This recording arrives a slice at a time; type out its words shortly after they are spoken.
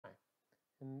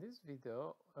In this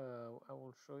video, I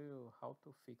will show you how to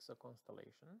fix a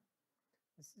constellation.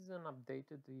 This is an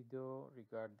updated video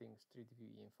regarding Street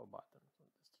View Info button. So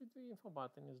the Street View Info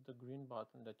button is the green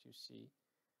button that you see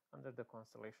under the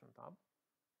constellation tab.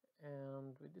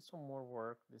 And we did some more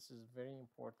work. This is a very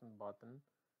important button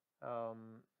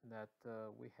that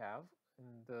we have,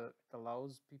 and it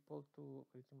allows people to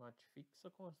pretty much fix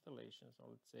a constellation. So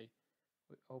let's say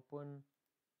we open,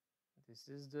 this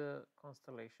is the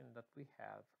constellation that we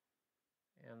have,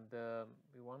 and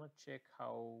we want to check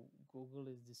how Google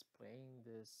is displaying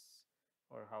this,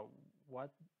 or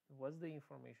what's the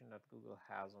information that Google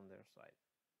has on their site,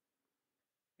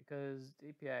 because the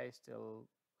API is still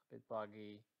a bit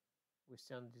buggy. We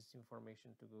send this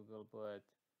information to Google, but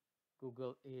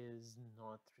Google is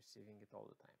not receiving it all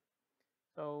the time.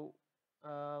 So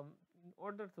in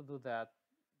order to do that,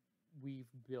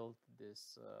 we've built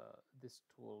this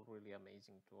tool, really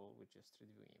amazing tool, which is Street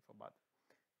View Info button,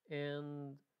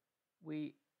 and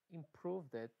we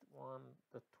improved it.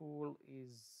 The tool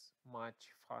is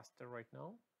much faster right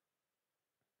now,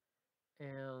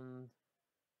 and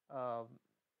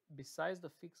besides the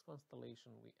fixed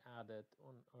constellation, we added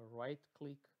on a right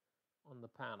click on the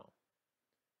panel,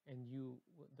 and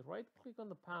the right click on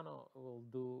the panel will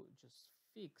do just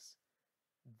fix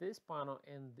this panel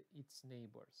and its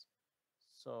neighbors.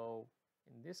 So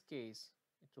in this case,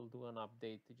 it will do an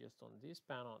update just on this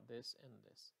panel, this and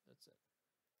this. That's it.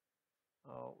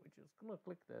 We're just gonna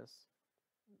click this.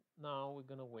 Now we're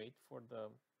gonna wait for the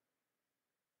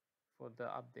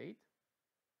update.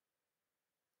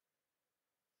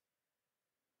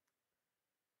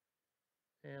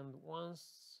 And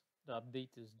once the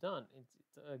update is done,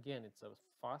 it's a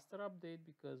faster update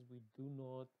because we do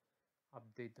not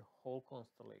update the whole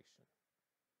constellation.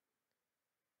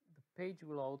 The page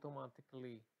will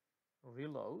automatically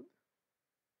reload,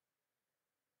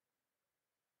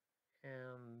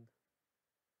 and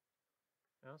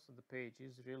so the page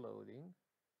is reloading,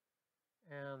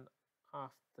 and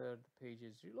after the page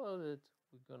is reloaded,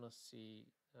 we're gonna see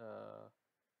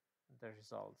the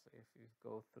results if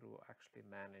GoThru actually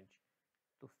manage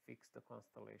to fix the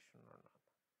constellation or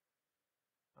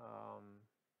not.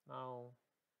 Now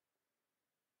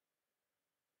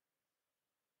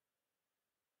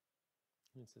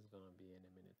this is gonna be in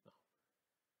a minute now.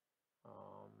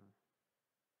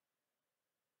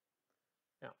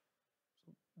 Yeah,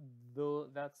 so though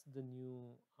that's the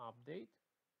new update,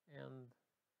 and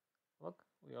look,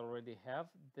 we already have.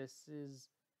 This is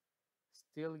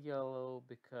still yellow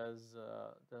because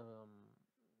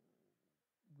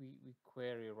we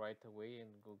query right away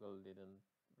and Google didn't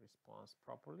respond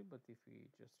properly. But if we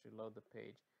just reload the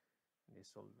page,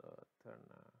 this will turn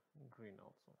green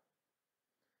also.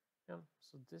 Yeah,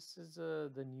 so this is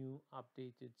the new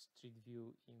updated Street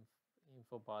View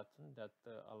info button that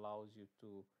allows you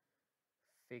to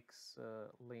fix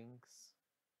links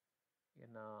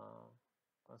in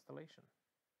a constellation.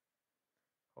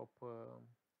 Hope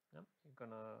yeah, you're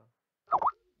gonna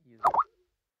use it.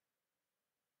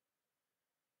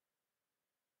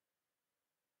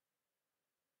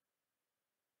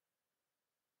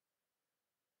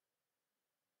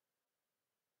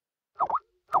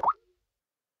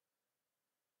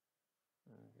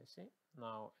 And you see,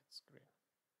 now it's green.